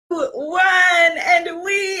One, and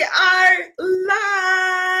we are live.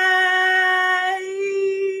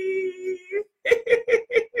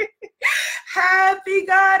 Happy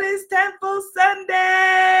Goddess Temple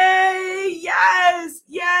Sunday. Yes,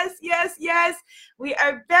 yes, yes, yes. We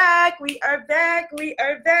are back. We are back. We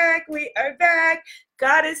are back. We are back.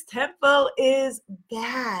 Goddess Temple is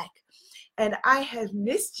back. And I have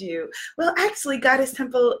missed you. Well, actually, Goddess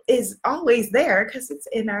Temple is always there because it's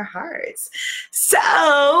in our hearts. So,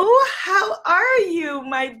 how are you,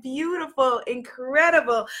 my beautiful,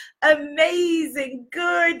 incredible, amazing,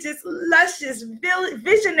 gorgeous, luscious,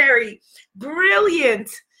 visionary, brilliant,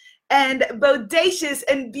 and bodacious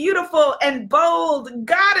and beautiful and bold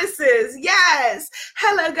goddesses? Yes.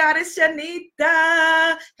 Hello, Goddess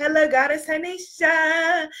Shanita. Hello, Goddess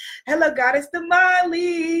Hanisha. Hello, Goddess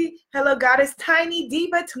Damali. Hello, Goddess Tiny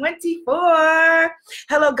Diva 24.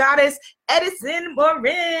 Hello, Goddess Edison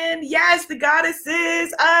Morin. Yes, the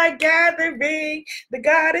goddesses are gathering. The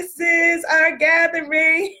goddesses are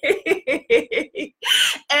gathering.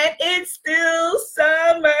 And it's still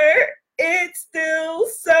summer. It's still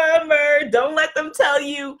summer. Don't let them tell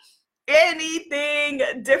you anything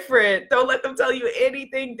different. Don't let them tell you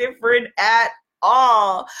anything different at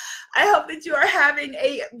all. I hope that you are having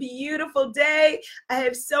a beautiful day. I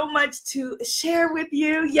have so much to share with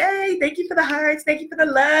you. Yay. Thank you for the hearts. Thank you for the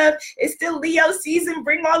love. It's still Leo season.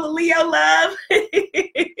 Bring all the Leo love.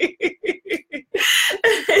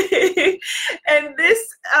 And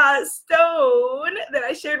this stone that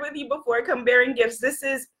I shared with you before, come bearing gifts, this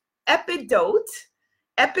is epidote,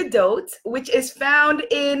 which is found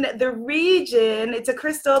in the region. It's a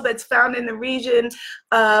crystal that's found in the region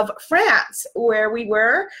of France, where we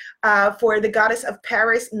were for the Goddess of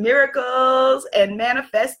Paris Miracles and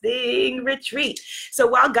Manifesting Retreat. So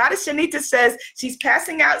while Goddess Shanita says she's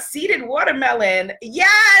passing out seeded watermelon,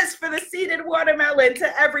 yes, for the seeded watermelon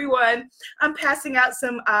to everyone, I'm passing out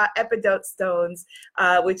some epidote stones,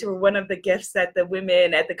 which were one of the gifts that the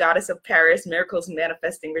women at the Goddess of Paris Miracles and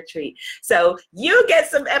Manifesting Retreat. So you get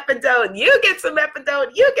some epidote, you get some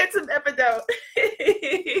epidote, you get some epidote.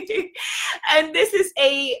 And this is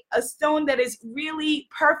a stone that is really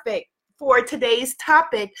perfect for today's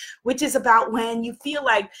topic, which is about when you feel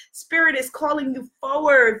like Spirit is calling you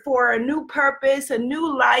forward for a new purpose, a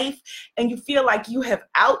new life, and you feel like you have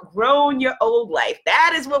outgrown your old life.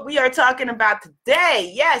 That is what we are talking about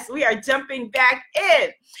today. Yes, we are jumping back in.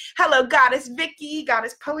 Hello, Goddess Vicky,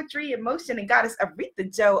 Goddess Poetry in Motion, and Goddess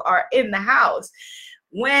Aretha Jo are in the house.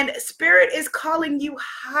 When Spirit is calling you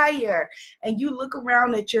higher and you look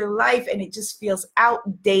around at your life and it just feels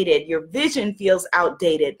outdated, your vision feels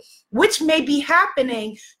outdated, which may be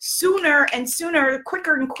happening sooner and sooner,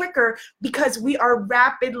 quicker and quicker, because we are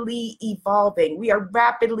rapidly evolving. We are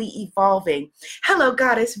rapidly evolving. Hello,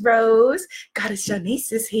 Goddess Rose. Goddess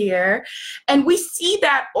Janice is here. And we see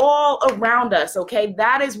that all around us, okay?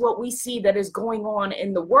 That is what we see that is going on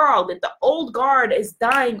in the world, that the old guard is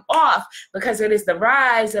dying off because it is the rise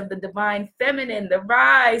of the divine feminine, the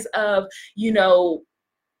rise of,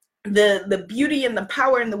 the beauty and the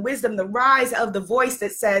power and the wisdom, the rise of the voice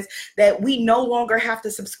that says that we no longer have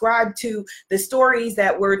to subscribe to the stories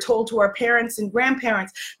that were told to our parents and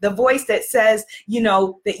grandparents, the voice that says,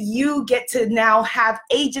 that you get to now have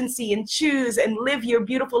agency and choose and live your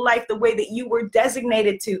beautiful life the way that you were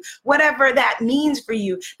designated to, whatever that means for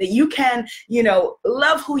you, that you can,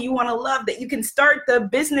 love who you want to love, that you can start the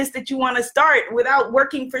business that you want to start without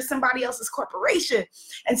working for somebody else's corporation.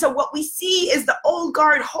 And so what we see is the old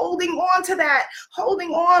guard holding on to that, holding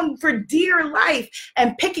on for dear life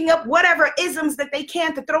and picking up whatever isms that they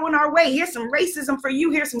can to throw in our way. Here's some racism for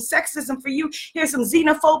you. Here's some sexism for you. Here's some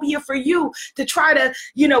xenophobia for you to try to,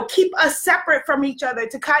 keep us separate from each other,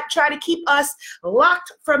 to try to keep us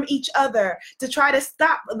locked from each other, to try to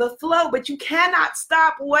stop the flow. But you cannot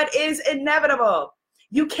stop what is inevitable.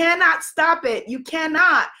 You cannot stop it. You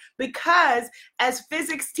cannot, because as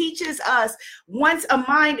physics teaches us, once a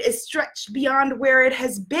mind is stretched beyond where it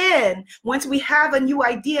has been, once we have a new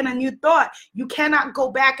idea and a new thought, you cannot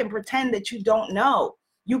go back and pretend that you don't know.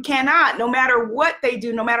 You cannot, no matter what they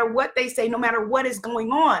do, no matter what they say, no matter what is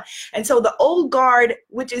going on. And so the old guard,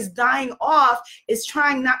 which is dying off, is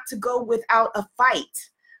trying not to go without a fight.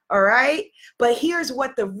 All right? But here's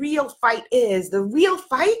what the real fight is. The real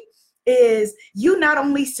fight is you not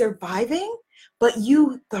only surviving, but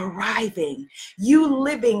you thriving, you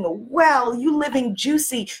living well, you living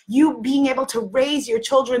juicy, you being able to raise your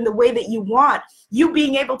children the way that you want, you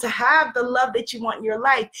being able to have the love that you want in your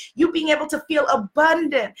life, you being able to feel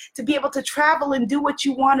abundant, to be able to travel and do what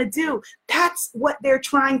you want to do. That's what they're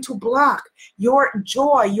trying to block, your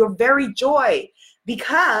joy, your very joy,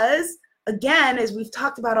 because again, as we've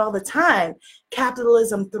talked about all the time,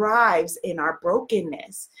 capitalism thrives in our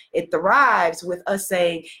brokenness. It thrives with us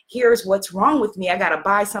saying, here's what's wrong with me. I got to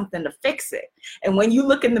buy something to fix it. And when you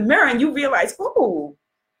look in the mirror and you realize, oh,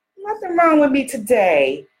 nothing wrong with me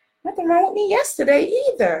today. Nothing wrong with me yesterday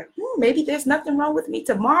either. Maybe there's nothing wrong with me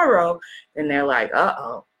tomorrow. Then they're like,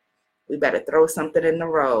 uh-oh, we better throw something in the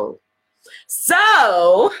road.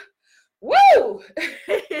 So, woo!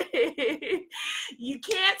 You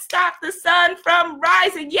can't stop the sun from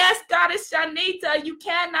rising. Yes, Goddess Shanita, you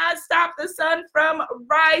cannot stop the sun from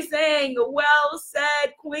rising. Well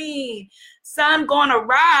said, Queen. Sun gonna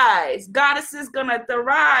rise. Goddess is gonna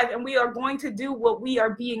thrive, and we are going to do what we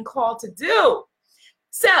are being called to do.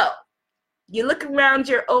 So, you look around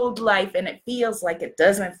your old life and it feels like it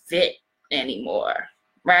doesn't fit anymore,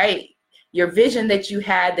 right? Your vision that you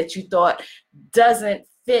had that you thought doesn't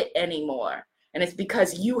fit anymore. And it's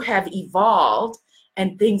because you have evolved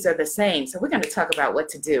and things are the same. So we're going to talk about what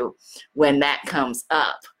to do when that comes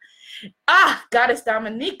up. Goddess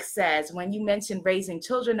Dominique says, when you mentioned raising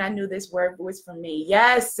children, I knew this word was for me.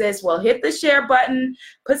 Yes, sis. Well, hit the share button,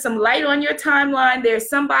 put some light on your timeline. There's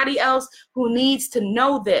somebody else who needs to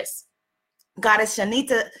know this. Goddess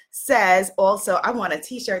Shanita says also, I want a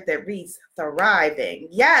t-shirt that reads thriving.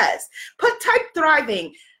 Yes, type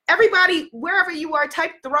thriving. Everybody, wherever you are,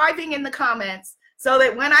 type thriving in the comments so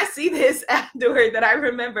that when I see this afterward that I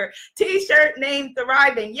remember t-shirt named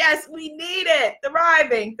thriving. Yes, we need it.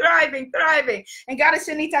 Thriving, thriving, thriving. And Goddess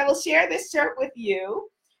Shanita, I will share this shirt with you,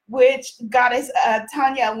 which Goddess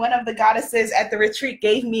Tanya, one of the goddesses at the retreat,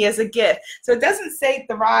 gave me as a gift. So it doesn't say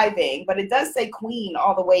thriving, but it does say queen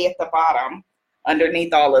all the way at the bottom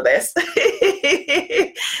underneath all of this.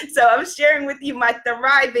 So I'm sharing with you my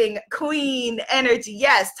thriving queen energy.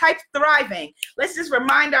 Yes, type thriving. Let's just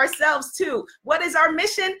remind ourselves too, what is our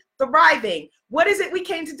mission? Thriving. What is it we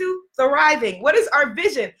came to do? Thriving. What is our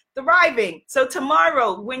vision? Thriving. So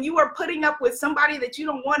tomorrow, when you are putting up with somebody that you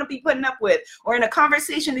don't want to be putting up with, or in a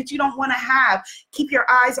conversation that you don't want to have, keep your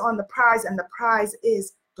eyes on the prize, and the prize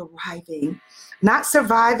is thriving. Not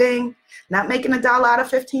surviving, not making $1 out of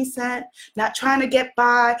 15 cents, not trying to get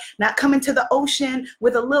by, not coming to the ocean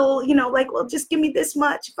with a little, like, well, just give me this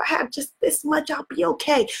much. If I have just this much, I'll be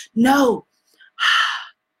okay. No.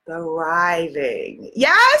 Thriving.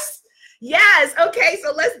 Yes? Yes. Okay,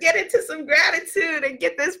 so let's get into some gratitude and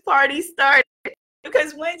get this party started.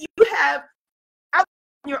 Because when you have out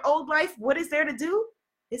your old life, what is there to do?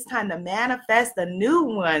 It's time to manifest the new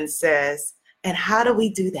one, sis. And how do we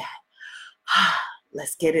do that?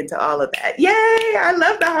 Let's get into all of that. Yay! I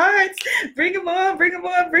love the hearts. Bring them on, bring them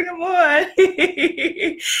on, bring them on.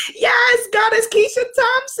 Yes, Goddess Keisha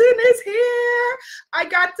Thompson is here. I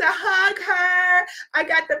got to hug her. I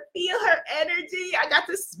got to feel her energy. I got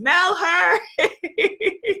to smell her.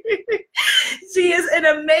 She is an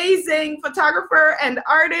amazing photographer and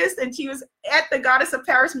artist, and she was at the Goddess of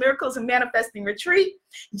Paris Miracles and Manifesting Retreat.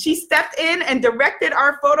 She stepped in and directed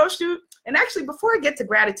our photo shoot. And actually, before I get to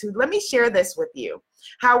gratitude, let me share this with you,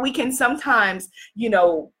 how we can sometimes,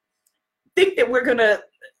 think that we're going to,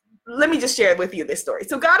 let me just share with you this story.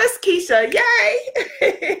 So Goddess Keisha,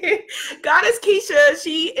 yay! Goddess Keisha,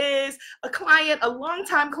 she is a client, a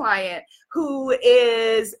longtime client who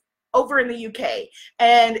is over in the UK.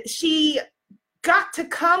 And she got to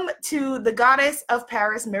come to the Goddess of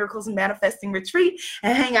Paris Miracles and Manifesting Retreat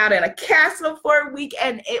and hang out in a castle for a week,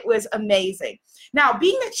 and it was amazing. Now,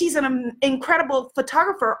 being that she's an incredible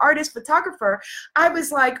artist photographer, I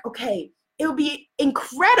was like, okay, it would be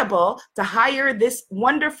incredible to hire this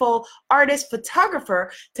wonderful artist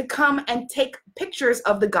photographer to come and take pictures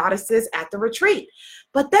of the goddesses at the retreat.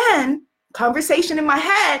 But then, conversation in my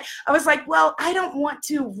head, I was like, well, I don't want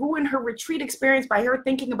to ruin her retreat experience by her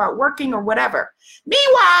thinking about working or whatever.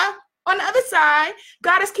 Meanwhile, on the other side,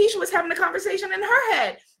 Goddess Keisha was having a conversation in her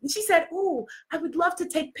head. And she said, oh, I would love to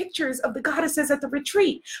take pictures of the goddesses at the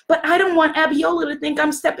retreat, but I don't want Abiola to think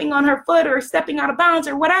I'm stepping on her foot or stepping out of bounds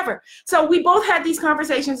or whatever. So we both had these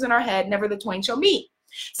conversations in our head, never the twain shall meet.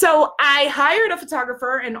 So I hired a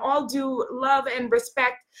photographer, and all due love and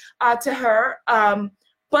respect to her.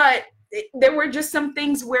 But there were just some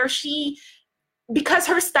things where because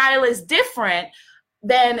her style is different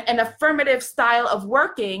than an affirmative style of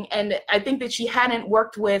working, and I think that she hadn't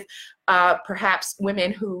worked with perhaps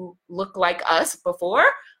women who look like us before,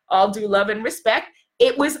 all due love and respect,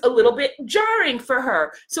 it was a little bit jarring for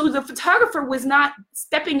her. So the photographer was not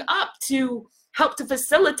stepping up to help to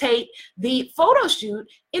facilitate the photo shoot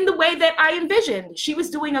in the way that I envisioned. She was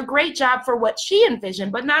doing a great job for what she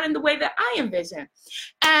envisioned, but not in the way that I envisioned.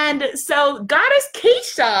 And so Goddess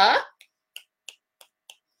Keisha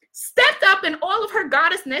stepped up in all of her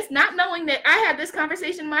goddessness, not knowing that I had this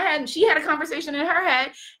conversation in my head and she had a conversation in her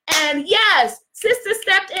head. And yes, sister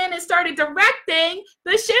stepped in and started directing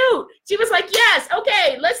the shoot. She was like, yes,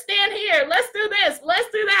 okay, let's stand here. Let's do this. Let's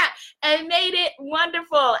do that. And made it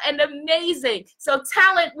wonderful and amazing. So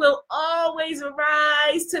talent will always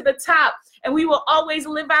rise to the top. And we will always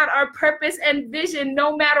live out our purpose and vision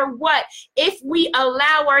no matter what, if we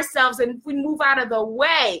allow ourselves and if we move out of the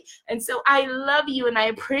way. And so I love you and I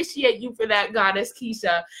appreciate you for that, Goddess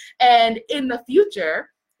Keisha. And in the future,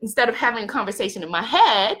 instead of having a conversation in my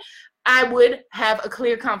head, I would have a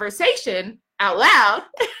clear conversation out loud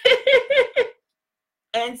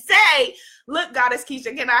and say, look, Goddess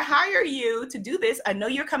Keisha, can I hire you to do this? I know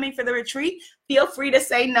you're coming for the retreat. Feel free to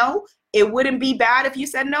say no. It wouldn't be bad if you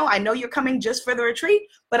said no. I know you're coming just for the retreat,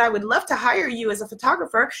 but I would love to hire you as a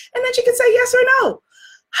photographer. And then she can say yes or no.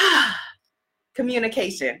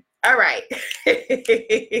 Communication. All right.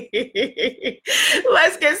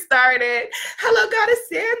 Let's get started. Hello, Goddess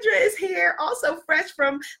Sandra is here, also fresh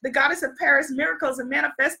from the Goddess of Paris Miracles and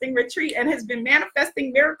Manifesting Retreat, and has been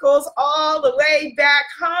manifesting miracles all the way back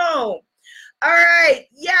home. All right.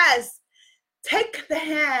 Yes. Take the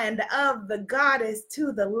hand of the goddess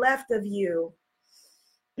to the left of you.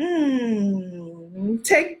 Take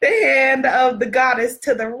the hand of the goddess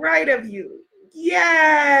to the right of you.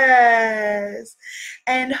 Yes.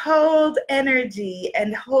 And hold energy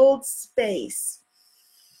and hold space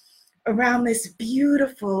around this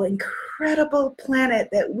beautiful, incredible planet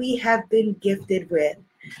that we have been gifted with.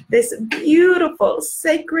 This beautiful,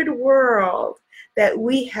 sacred world that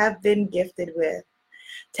we have been gifted with.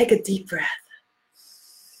 Take a deep breath.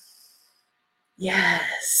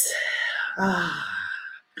 Yes.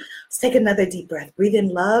 Let's take another deep breath. Breathe in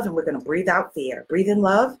love, and we're going to breathe out fear. Breathe in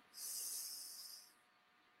love.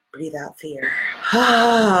 Breathe out fear.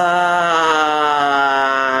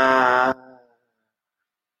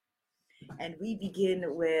 And we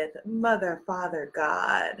begin with Mother, Father,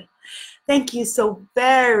 God. Thank you so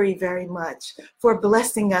very, very much for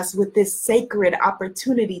blessing us with this sacred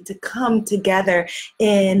opportunity to come together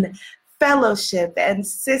in fellowship and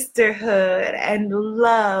sisterhood and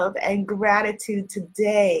love and gratitude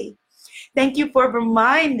today. Thank you for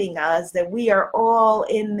reminding us that we are all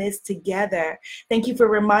in this together. Thank you for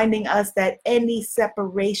reminding us that any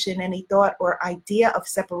separation, any thought or idea of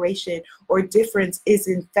separation or difference is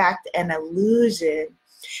in fact an illusion.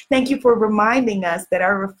 Thank you for reminding us that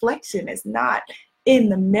our reflection is not in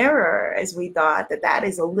the mirror, as we thought, that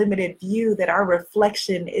is a limited view, that our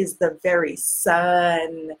reflection is the very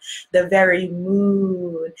sun, the very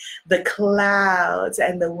moon, the clouds,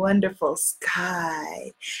 and the wonderful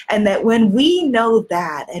sky. And that when we know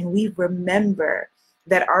that and we remember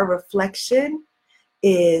that our reflection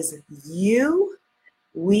is you,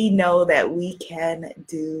 we know that we can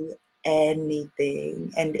do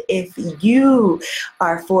anything. And if you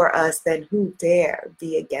are for us, then who dare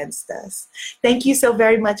be against us? Thank you so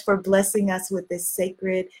very much for blessing us with this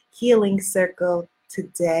sacred healing circle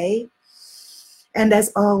today. And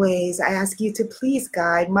as always, I ask you to please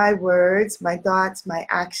guide my words, my thoughts, my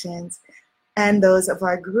actions, and those of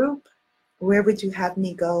our group. Where would you have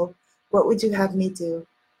me go? What would you have me do?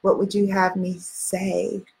 What would you have me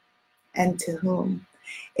say? And to whom?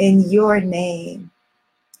 In your name.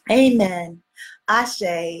 Amen.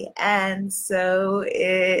 Ashe. And so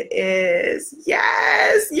it is.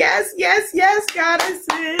 Yes, yes, yes, yes, goddesses.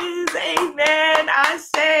 Amen.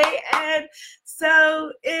 Ashe. And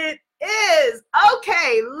so it is.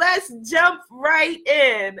 Okay, let's jump right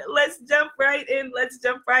in. Let's jump right in. Let's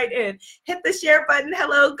jump right in. Hit the share button.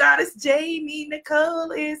 Hello, Goddess Jamie Nicole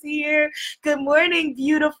is here. Good morning,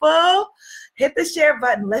 beautiful. Hit the share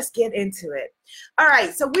button. Let's get into it. All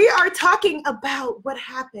right, so we are talking about what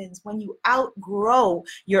happens when you outgrow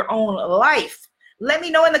your own life. Let me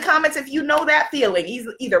know in the comments if you know that feeling,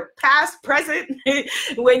 either past, present,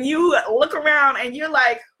 when you look around and you're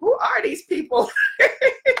like, who are these people?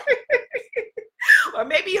 Or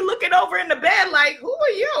maybe you're looking over in the bed like, who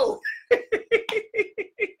are you?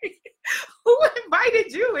 Who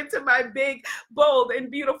invited you into my big, bold, and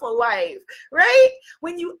beautiful life, right?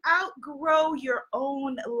 When you outgrow your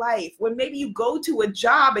own life, when maybe you go to a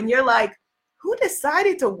job and you're like, who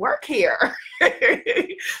decided to work here? Who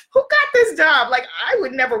got this job? Like, I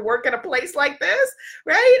would never work at a place like this,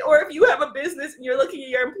 right? Or if you have a business and you're looking at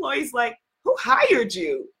your employees like, who hired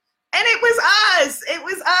you? And it was us. It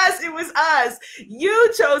was us. It was us.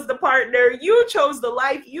 You chose the partner. You chose the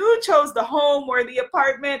life. You chose the home or the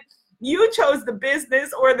apartment. You chose the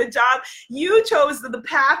business or the job. You chose the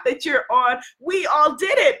path that you're on. We all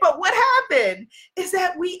did it. But what happened is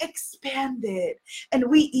that we expanded and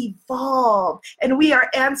we evolved, and we are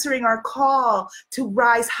answering our call to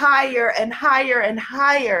rise higher and higher and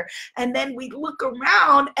higher. And then we look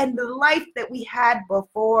around and the life that we had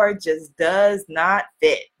before just does not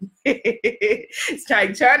fit. It's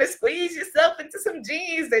like trying to squeeze yourself into some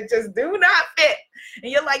jeans that just do not fit.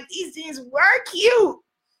 And you're like, these jeans were cute,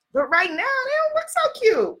 but right now they don't look so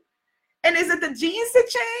cute. And is it the jeans that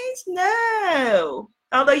changed? No.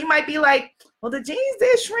 Although you might be like, well, the jeans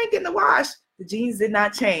did shrink in the wash. The jeans did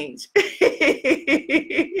not change.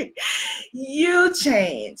 You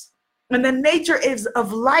changed. And the nature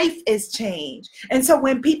of life is change. And so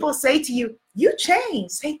when people say to you, you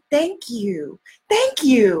changed, say, thank you. Thank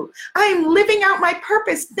you. I am living out my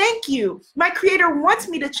purpose. Thank you. My creator wants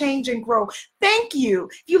me to change and grow. Thank you.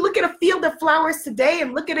 If you look at a field of flowers today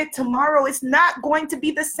and look at it tomorrow, it's not going to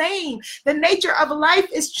be the same. The nature of life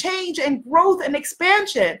is change and growth and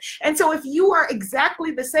expansion. And so if you are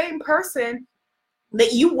exactly the same person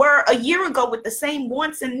that you were a year ago with the same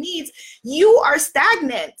wants and needs, you are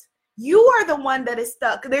stagnant. You are the one that is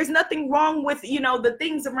stuck. There's nothing wrong with, the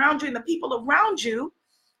things around you and the people around you.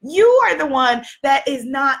 You are the one that is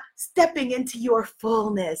not stepping into your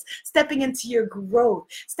fullness, stepping into your growth,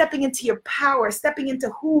 stepping into your power, stepping into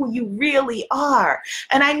who you really are.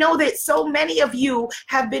 And I know that so many of you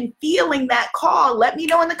have been feeling that call. Let me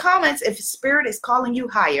know in the comments if Spirit is calling you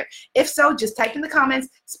higher. If so, just type in the comments,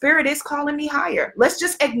 Spirit is calling me higher. Let's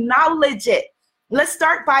just acknowledge it. Let's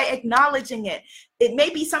start by acknowledging it. It may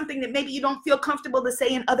be something that maybe you don't feel comfortable to say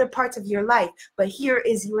in other parts of your life, but here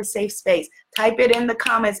is your safe space. Type it in the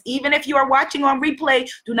comments. Even if you are watching on replay,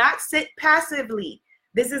 do not sit passively.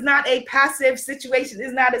 This is not a passive situation. This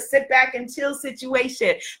is not a sit back and chill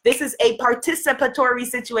situation. This is a participatory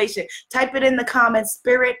situation. Type it in the comments.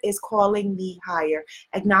 Spirit is calling me higher.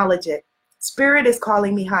 Acknowledge it. Spirit is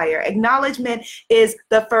calling me higher. Acknowledgement is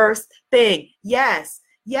the first thing. Yes.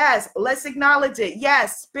 Yes, let's acknowledge it.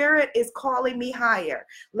 Yes, Spirit is calling me higher.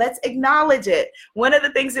 Let's acknowledge it. One of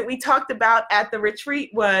the things that we talked about at the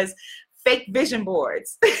retreat was fake vision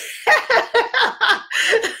boards.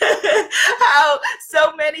 How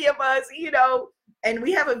so many of us, and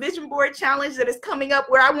we have a vision board challenge that is coming up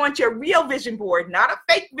where I want your real vision board, not a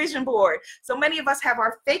fake vision board. So many of us have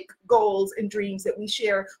our fake goals and dreams that we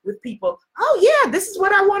share with people. Oh yeah, this is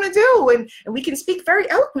what I want to do. And we can speak very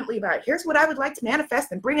eloquently about it. Here's what I would like to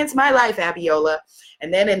manifest and bring into my life, Abiola.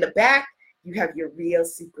 And then in the back, you have your real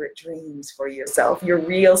secret dreams for yourself, your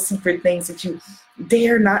real secret things that you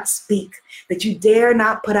dare not speak, that you dare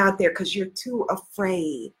not put out there because you're too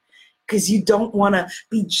afraid, because you don't want to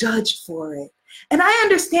be judged for it. And I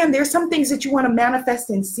understand there's some things that you want to manifest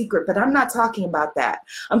in secret, but I'm not talking about that.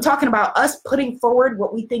 I'm talking about us putting forward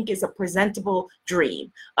what we think is a presentable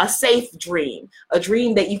dream, a safe dream, a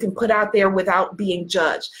dream that you can put out there without being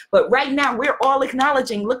judged. But right now, we're all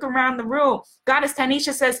acknowledging, look around the room. Goddess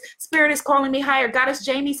Tanisha says, Spirit is calling me higher. Goddess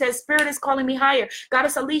Jamie says, Spirit is calling me higher.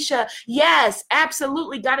 Goddess Alicia, yes,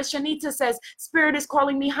 absolutely. Goddess Shanita says, Spirit is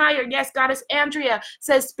calling me higher. Yes, Goddess Andrea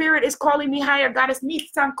says, Spirit is calling me higher. Goddess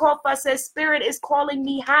Nitsan Kofa says, Spirit is calling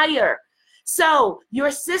me higher. So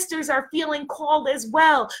your sisters are feeling called as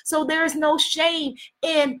well. So there is no shame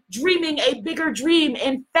in dreaming a bigger dream.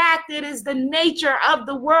 In fact, it is the nature of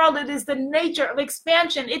the world. It is the nature of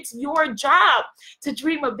expansion. It's your job to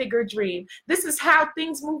dream a bigger dream. This is how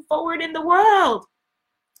things move forward in the world.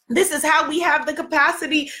 This is how we have the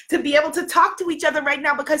capacity to be able to talk to each other right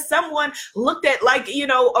now, because someone looked at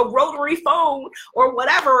a rotary phone or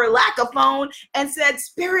whatever, or lack of phone, and said,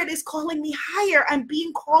 Spirit is calling me higher. I'm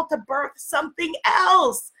being called to birth something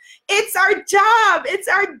else. It's our job. It's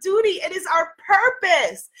our duty. It is our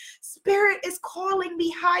purpose. Spirit is calling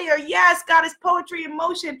me higher. Yes, Goddess Poetry in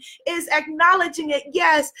Motion is acknowledging it.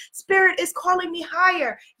 Yes, Spirit is calling me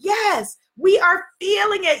higher. Yes, we are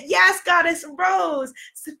feeling it. Yes, Goddess Rose,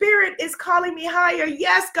 Spirit is calling me higher.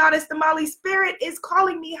 Yes, Goddess Damali, Spirit is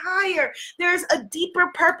calling me higher. There's a deeper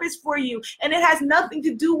purpose for you, and it has nothing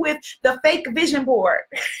to do with the fake vision board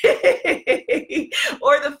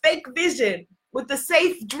or the fake vision with the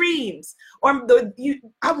safe dreams, or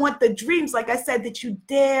I want the dreams, like I said, that you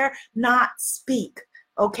dare not speak.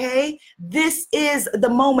 Okay, this is the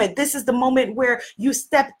moment. This is the moment where you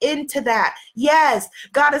step into that. Yes,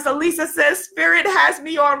 Goddess Elisa says, Spirit has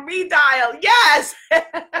me on redial. Yes.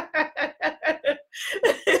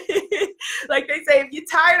 Like they say, if you're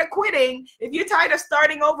tired of quitting, if you're tired of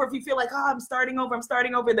starting over, if you feel like, oh, I'm starting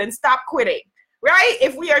over, then stop quitting. Right?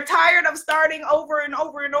 If we are tired of starting over and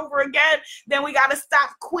over and over again, then we got to stop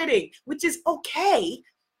quitting, which is okay.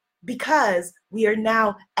 because we are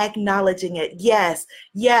now acknowledging it. Yes,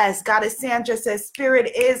 yes. Goddess Sandra says,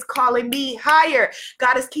 Spirit is calling me higher.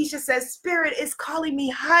 Goddess Keisha says, Spirit is calling me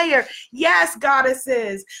higher. Yes,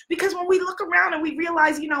 goddesses. Because when we look around and we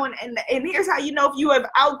realize, and here's how you know if you have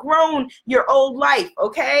outgrown your old life,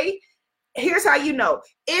 okay? Here's how you know.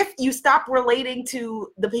 If you stop relating to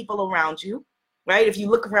the people around you, right? If you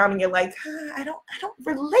look around and you're like, I don't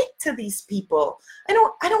relate to these people. I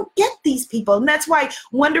don't get these people. And that's why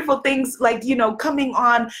wonderful things like, coming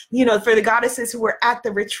on, for the goddesses who were at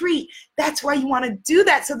the retreat, that's why you want to do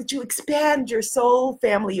that, so that you expand your soul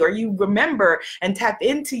family, or you remember and tap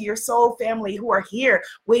into your soul family who are here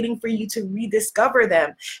waiting for you to rediscover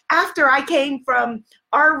them. After I came from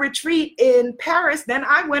our retreat in Paris, then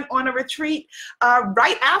I went on a retreat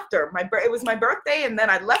right after. It was my birthday, and then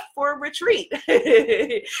I left for a retreat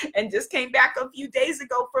and just came back a few days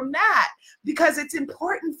ago from that, because it's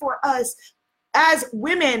important for us as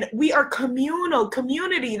women. We are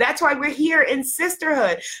community. That's why we're here in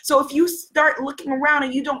sisterhood. So if you start looking around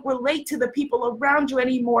and you don't relate to the people around you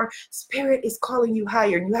anymore, Spirit is calling you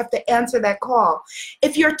higher, and you have to answer that call.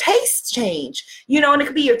 If your tastes change, and it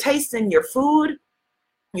could be your taste in your food,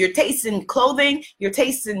 your taste in clothing, your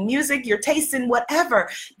taste in music, your taste in whatever.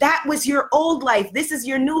 That was your old life. This is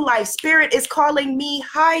your new life. Spirit is calling me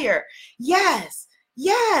higher. Yes,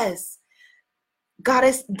 yes.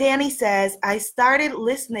 Goddess Danny says, I started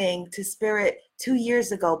listening to Spirit 2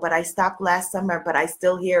 years ago, but I stopped last summer, but I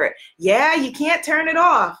still hear it. Yeah, you can't turn it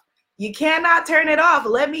off. You cannot turn it off.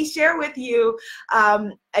 Let me share with you.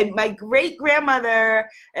 My great-grandmother,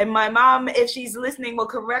 and my mom, if she's listening, will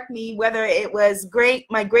correct me whether it was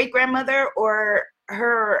my great-grandmother or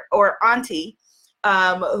auntie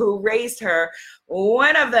who raised her.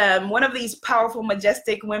 One of these powerful,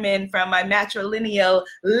 majestic women from my matrilineal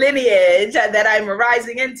lineage that I'm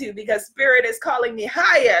rising into, because Spirit is calling me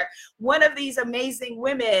higher. One of these amazing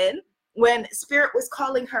women, when Spirit was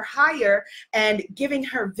calling her higher and giving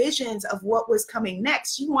her visions of what was coming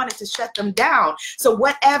next, she wanted to shut them down. So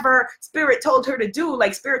whatever Spirit told her to do,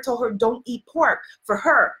 like Spirit told her, don't eat pork, for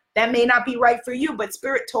her, that may not be right for you, but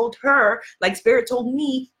Spirit told her, like Spirit told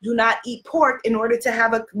me, do not eat pork in order to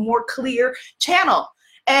have a more clear channel.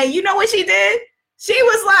 And you know what she did? She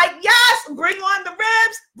was like, yes, bring on the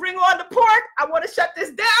ribs, bring on the pork. I want to shut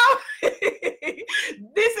this down.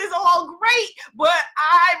 This is all great, but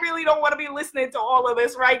I really don't want to be listening to all of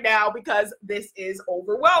this right now, because this is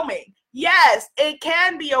overwhelming. Yes, it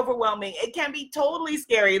can be overwhelming. It can be totally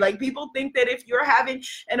scary. Like, people think that if you're having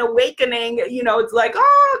an awakening, it's like,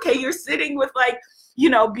 oh, okay, you're sitting with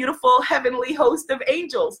beautiful heavenly host of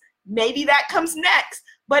angels. Maybe that comes next.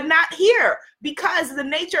 But not here, because the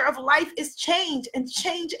nature of life is change, and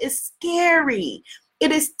change is scary.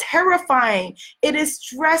 It is terrifying. It is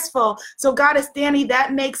stressful. So Goddess Danny,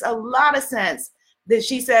 that makes a lot of sense. That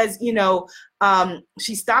she says,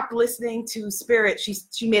 she stopped listening to Spirit.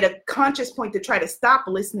 She made a conscious point to try to stop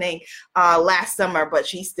listening last summer, but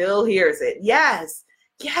she still hears it. Yes.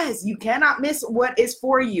 Yes, you cannot miss what is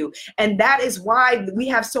for you. And that is why we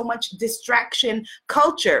have so much distraction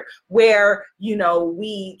culture, where,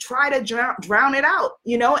 we try to drown it out,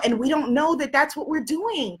 and we don't know that that's what we're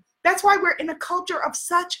doing. That's why we're in a culture of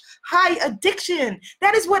such high addiction.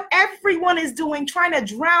 That is what everyone is doing, trying to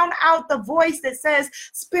drown out the voice that says,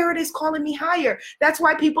 Spirit is calling me higher. That's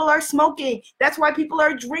why people are smoking. That's why people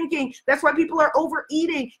are drinking. That's why people are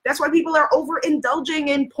overeating. That's why people are overindulging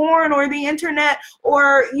in porn or the internet,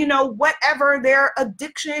 or, whatever their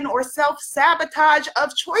addiction or self-sabotage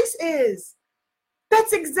of choice is.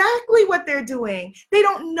 That's exactly what they're doing. They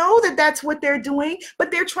don't know that that's what they're doing, but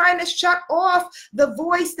they're trying to shut off the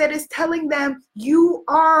voice that is telling them, you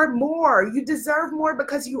are more. You deserve more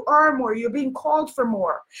because you are more. You're being called for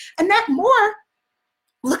more. And that more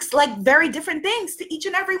looks like very different things to each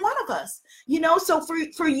and every one of us. So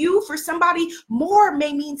for somebody, more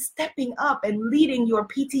may mean stepping up and leading your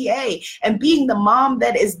PTA and being the mom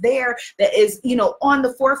that is there, that is, on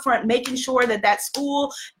the forefront, making sure that that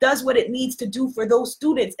school does what it needs to do for those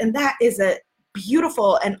students. And that is a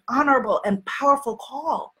beautiful and honorable and powerful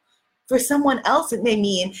call. For someone else, it may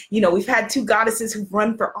mean, we've had 2 goddesses who've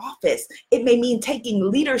run for office. It may mean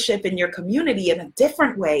taking leadership in your community in a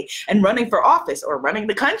different way and running for office, or running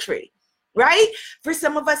the country, right? For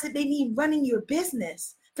some of us, it may mean running your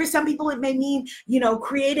business. For some people, it may mean,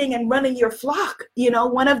 creating and running your flock.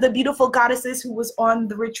 One of the beautiful goddesses who was on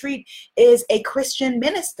the retreat is a Christian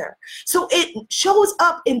minister. So it shows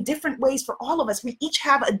up in different ways for all of us. We each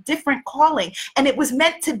have a different calling, and it was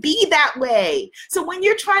meant to be that way. So when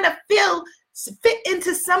you're trying to fit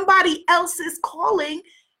into somebody else's calling,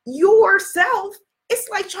 yourself It's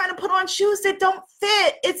like trying to put on shoes that don't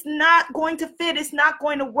fit. It's not going to fit. It's not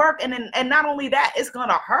going to work. And not only that, it's going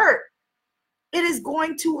to hurt. It is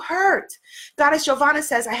going to hurt. Goddess Giovanna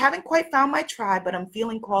says, I haven't quite found my tribe, but I'm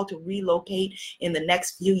feeling called to relocate in the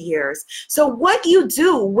next few years. So what you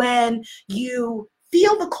do when you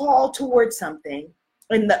feel the call towards something,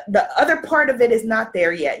 and the other part of it is not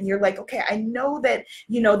there yet, and you're like, okay, I know that,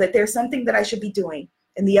 that there's something that I should be doing,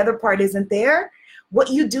 and the other part isn't there. What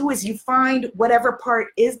you do is you find whatever part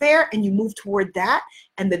is there, and you move toward that,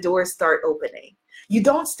 and the doors start opening. You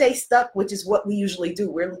don't stay stuck, which is what we usually do.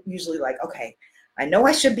 We're usually like, okay, I know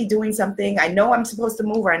I should be doing something. I know I'm supposed to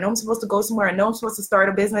move, or I know I'm supposed to go somewhere. I know I'm supposed to start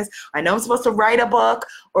a business. I know I'm supposed to write a book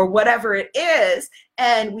or whatever it is.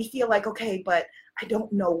 And we feel like, okay, but I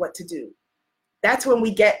don't know what to do. That's when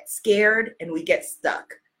we get scared and we get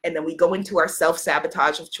stuck. And then we go into our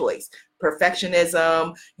self-sabotage of choice,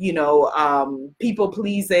 perfectionism, people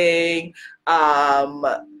pleasing,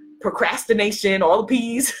 procrastination, all the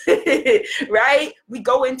P's, right? We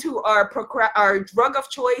go into our drug of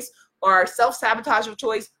choice or our self-sabotage of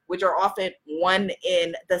choice, which are often one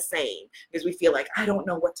in the same, because we feel like, I don't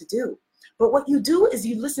know what to do. But what you do is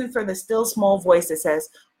you listen for the still small voice that says,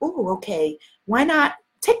 oh, okay, why not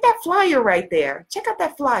take that flyer right there? Check out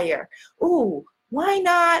that flyer. Oh, why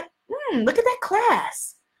not? Look at that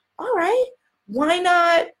class. All right. Why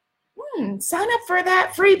not sign up for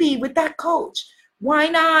that freebie with that coach? Why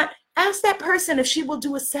not ask that person if she will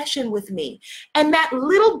do a session with me? And that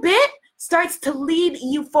little bit starts to lead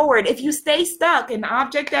you forward. If you stay stuck, an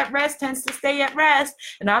object at rest tends to stay at rest.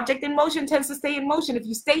 An object in motion tends to stay in motion. If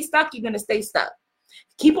you stay stuck, you're going to stay stuck.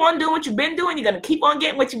 Keep on doing what you've been doing. You're going to keep on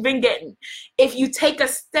getting what you've been getting. If you take a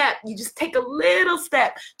step, you just take a little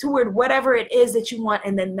step toward whatever it is that you want,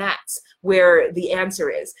 and then that's where the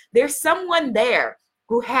answer is. There's someone there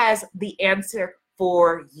who has the answer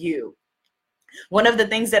for you. One of the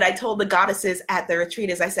things that I told the goddesses at the retreat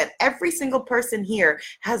is I said, every single person here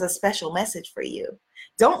has a special message for you.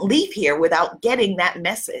 Don't leave here without getting that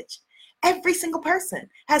message. Every single person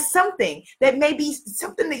has something that may be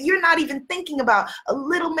something that you're not even thinking about, a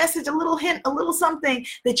little message, a little hint, a little something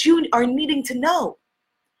that you are needing to know.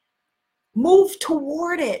 Move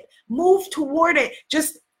toward it. Move toward it.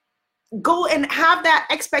 Just go and have that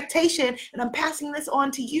expectation. And I'm passing this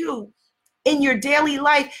on to you. In your daily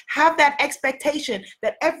life, have that expectation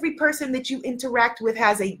that every person that you interact with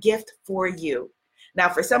has a gift for you. Now,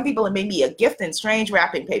 for some people, it may be a gift in strange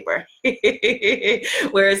wrapping paper,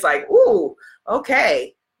 where it's like, ooh,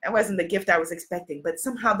 okay, that wasn't the gift I was expecting, but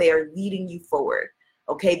somehow they are leading you forward.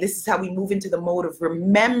 Okay, this is how we move into the mode of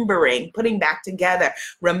remembering, putting back together,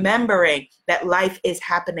 remembering that life is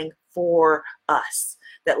happening for us,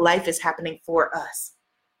 that life is happening for us.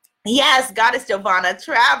 Yes, Goddess Giovanna,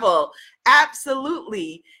 travel.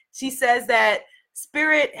 Absolutely. She says that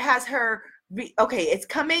Spirit has her, okay, it's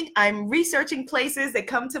coming. I'm researching places that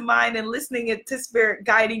come to mind and listening to Spirit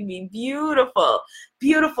guiding me. Beautiful,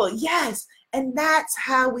 beautiful. Yes. And that's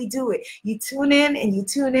how we do it. You tune in and you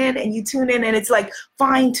tune in and you tune in, and it's like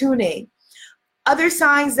fine tuning. Other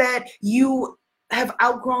signs that you have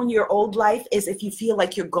outgrown your old life is if you feel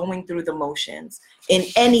like you're going through the motions in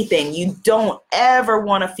anything. You don't ever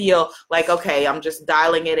want to feel like, okay, I'm just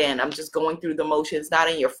dialing it in. I'm just going through the motions, not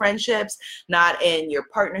in your friendships, not in your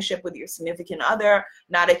partnership with your significant other,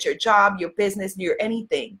 not at your job, your business, your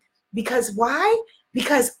anything. Because why?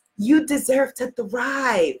 Because you deserve to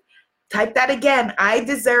thrive. Type that again. I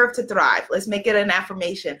deserve to thrive. Let's make it an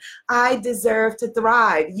affirmation. I deserve to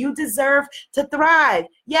thrive. You deserve to thrive.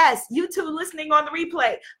 Yes, you too listening on the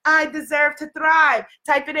replay. I deserve to thrive.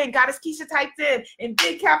 Type it in. Goddess Keisha typed in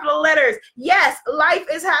big capital letters. Yes, life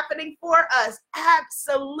is happening for us.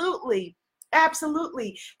 Absolutely.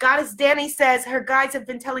 Absolutely. Goddess Danny says her guides have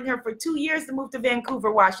been telling her for 2 years to move to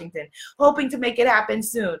Vancouver, Washington, hoping to make it happen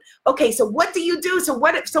soon. Okay, so what do you do? So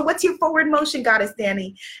what's your forward motion, Goddess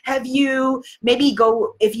Danny? Have you maybe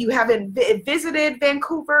go, if you haven't visited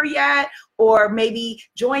Vancouver yet, or maybe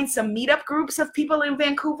join some meetup groups of people in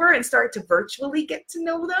Vancouver and start to virtually get to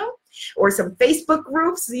know them, or some Facebook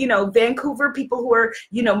groups, Vancouver people who are,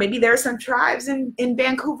 maybe there are some tribes in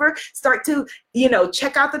Vancouver. Start to,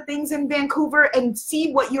 check out the things in Vancouver and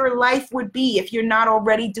see what your life would be if you're not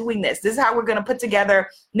already doing this. This is how we're going to put together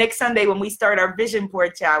next Sunday when we start our vision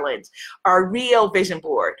board challenge, our real vision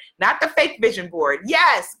board, not the fake vision board.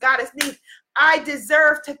 Yes, Goddess needs. I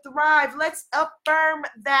deserve to thrive. Let's affirm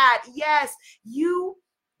that. Yes, you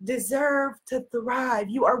deserve to thrive.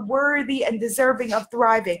 You are worthy and deserving of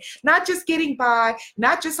thriving. Not just getting by,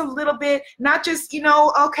 not just a little bit, not just,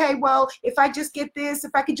 okay, well, if I just get this,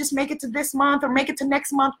 if I could just make it to this month or make it to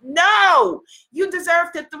next month. No, you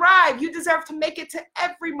deserve to thrive. You deserve to make it to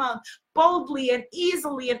every month boldly and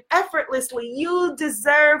easily and effortlessly. You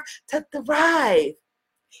deserve to thrive.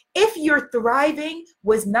 If your thriving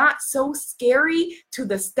was not so scary to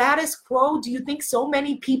the status quo, do you think so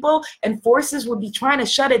many people and forces would be trying to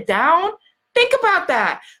shut it down? Think about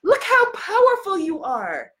that. Look how powerful you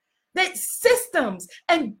are. That systems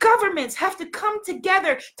and governments have to come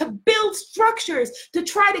together to build structures to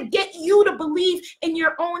try to get you to believe in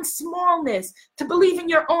your own smallness, to believe in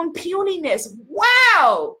your own puniness.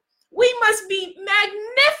 Wow, we must be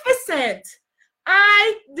magnificent.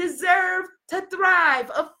 I deserve to thrive.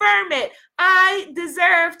 Affirm it. I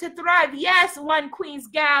deserve to thrive. Yes, One Queen's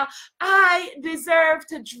Gal. I deserve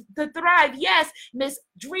to thrive. Yes, Miss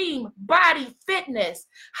Dream Body Fitness.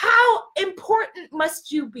 How important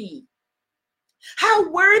must you be? How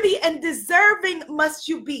worthy and deserving must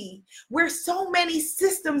you be, where so many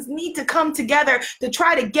systems need to come together to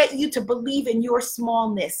try to get you to believe in your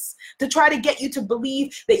smallness, to try to get you to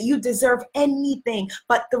believe that you deserve anything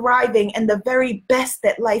but thriving and the very best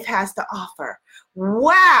that life has to offer.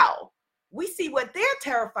 Wow. We see what they're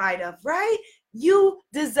terrified of, right? You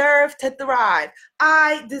deserve to thrive.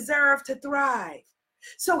 I deserve to thrive.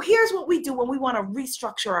 So here's what we do when we want to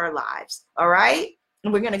restructure our lives, all right?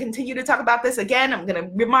 And we're going to continue to talk about this again. I'm going to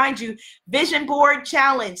remind you, Vision Board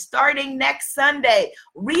Challenge starting next Sunday.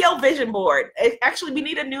 Real Vision Board. Actually, we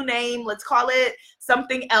need a new name. Let's call it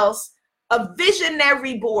something else. A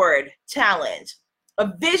Visionary Board Challenge.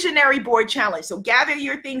 A Visionary Board Challenge. So gather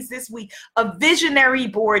your things this week. A Visionary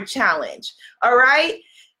Board Challenge. All right?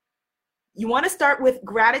 You want to start with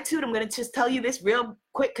gratitude. I'm going to just tell you this real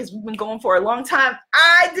quick because we've been going for a long time.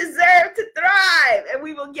 I deserve to thrive. And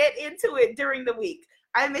we will get into it during the week.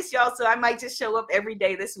 I miss y'all, so I might just show up every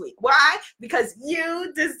day this week. Why? Because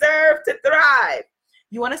you deserve to thrive.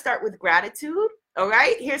 You want to start with gratitude, all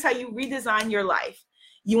right? Here's how you redesign your life.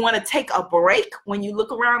 You want to take a break when you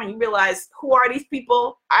look around and you realize, who are these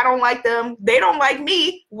people? I don't like them. They don't like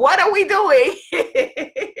me. What are we doing?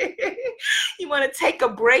 You want to take a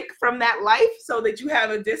break from that life so that you have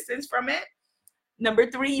a distance from it.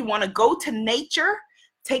 Number 3, you want to go to nature.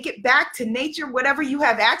 Take it back to nature, whatever you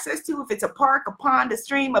have access to. If it's a park, a pond, a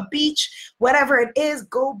stream, a beach, whatever it is,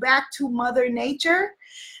 go back to Mother Nature.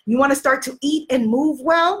 You want to start to eat and move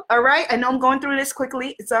well, all right? I know I'm going through this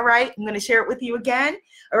quickly. It's all right. I'm going to share it with you again,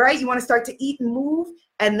 all right? You want to start to eat and move.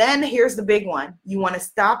 And then here's the big one. You want to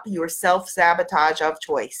stop your self-sabotage of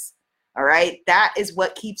choice, all right? That is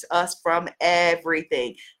what keeps us from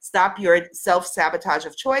everything. Stop your self-sabotage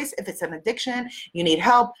of choice. If it's an addiction, you need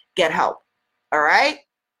help, get help, all right?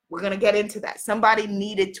 We're going to get into that. Somebody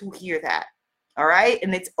needed to hear that, all right?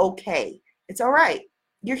 And it's okay. It's all right.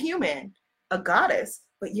 You're human, a goddess,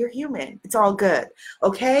 but you're human. It's all good,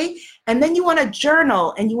 okay? And then you want to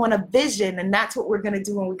journal and you want to vision, and that's what we're going to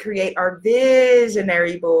do when we create our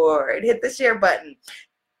visionary board. Hit the share button.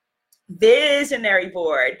 Visionary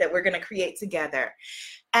board that we're going to create together.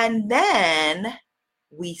 And then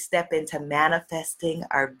we step into manifesting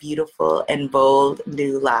our beautiful and bold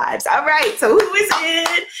new lives. All right, so who is in?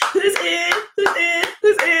 Who's in? Who's in?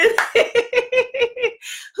 Who's in?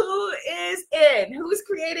 Who is in? Who's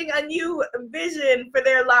creating a new vision for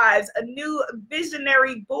their lives? A new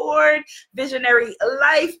visionary board, visionary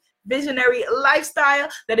life, visionary lifestyle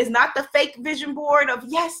that is not the fake vision board of,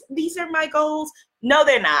 yes, these are my goals. No,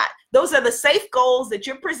 they're not. Those are the safe goals that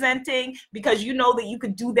you're presenting because you know that you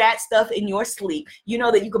could do that stuff in your sleep. You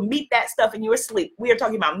know that you can meet that stuff in your sleep. We are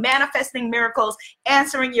talking about manifesting miracles,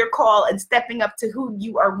 answering your call, and stepping up to who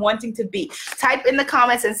you are wanting to be. Type in the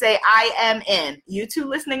comments and say, I am in. You two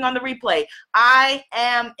listening on the replay, I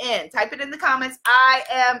am in. Type it in the comments, I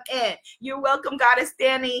am in. You're welcome, Goddess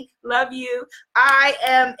Danny. Love you. I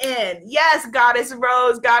am in. Yes, Goddess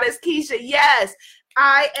Rose, Goddess Keisha. Yes.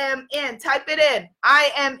 I am in. Type it in.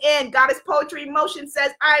 I am in. Goddess Poetry Motion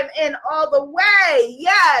says I'm in all the way.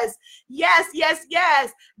 Yes. Yes, yes,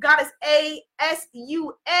 yes. Goddess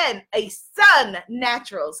ASUN, a Sun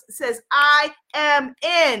Naturals, says I am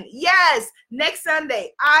in. Yes. Next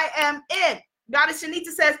Sunday, I am in. Goddess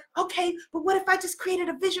Shanita says, okay, but what if I just created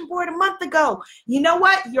a vision board a month ago? You know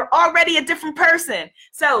what? You're already a different person.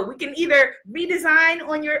 So we can either redesign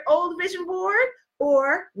on your old vision board,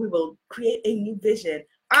 or we will create a new vision.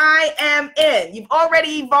 I am in. You've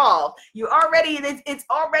already evolved. It's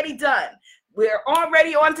already done. We're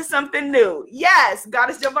already on to something new. Yes,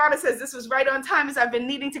 Goddess Giovanna says this was right on time as I've been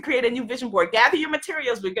needing to create a new vision board. Gather your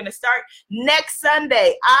materials. We're going to start next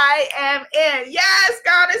Sunday. I am in. Yes,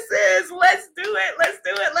 goddesses. Let's do it. Let's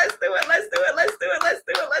do it. Let's do it. Let's do it. Let's do it. Let's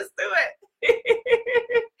do it. Let's do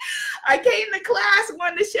it. I came to class,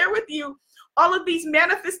 wanted to share with you all of these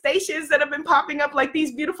manifestations that have been popping up, like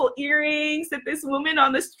these beautiful earrings that this woman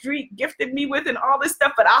on the street gifted me with and all this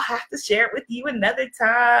stuff, but I'll have to share it with you another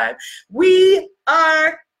time. We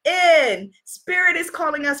are in. Spirit is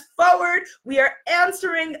calling us forward. We are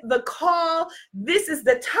answering the call. This is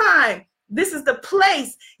the time. This is the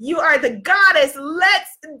place. You are the goddess.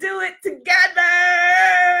 Let's do it together.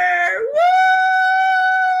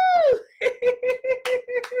 Woo!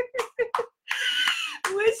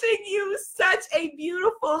 Wishing you such a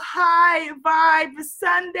beautiful high vibe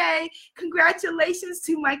Sunday. Congratulations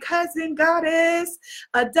to my cousin goddess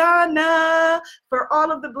Adana for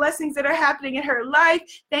all of the blessings that are happening in her life.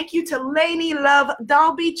 Thank you to Lainey Love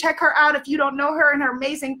Dalby. Check her out if you don't know her and her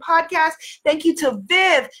amazing podcast. Thank you to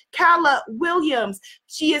Viv Kala Williams.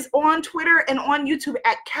 She is on Twitter and on YouTube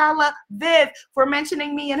at Kala Viv for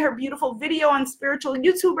mentioning me in her beautiful video on spiritual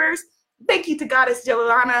YouTubers. Thank you to Goddess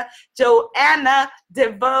Joanna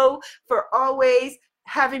DeVoe for always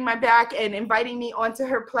having my back and inviting me onto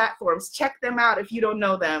her platforms. Check them out if you don't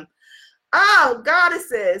know them. Oh,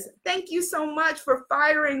 goddesses, thank you so much for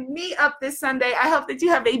firing me up this Sunday. I hope that you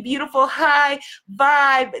have a beautiful high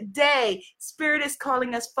vibe day. Spirit is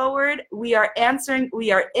calling us forward. We are answering,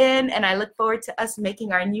 we are in, and I look forward to us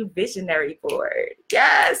making our new visionary board.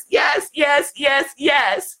 Yes, yes, yes, yes,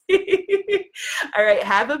 yes. All right,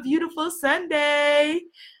 have a beautiful Sunday.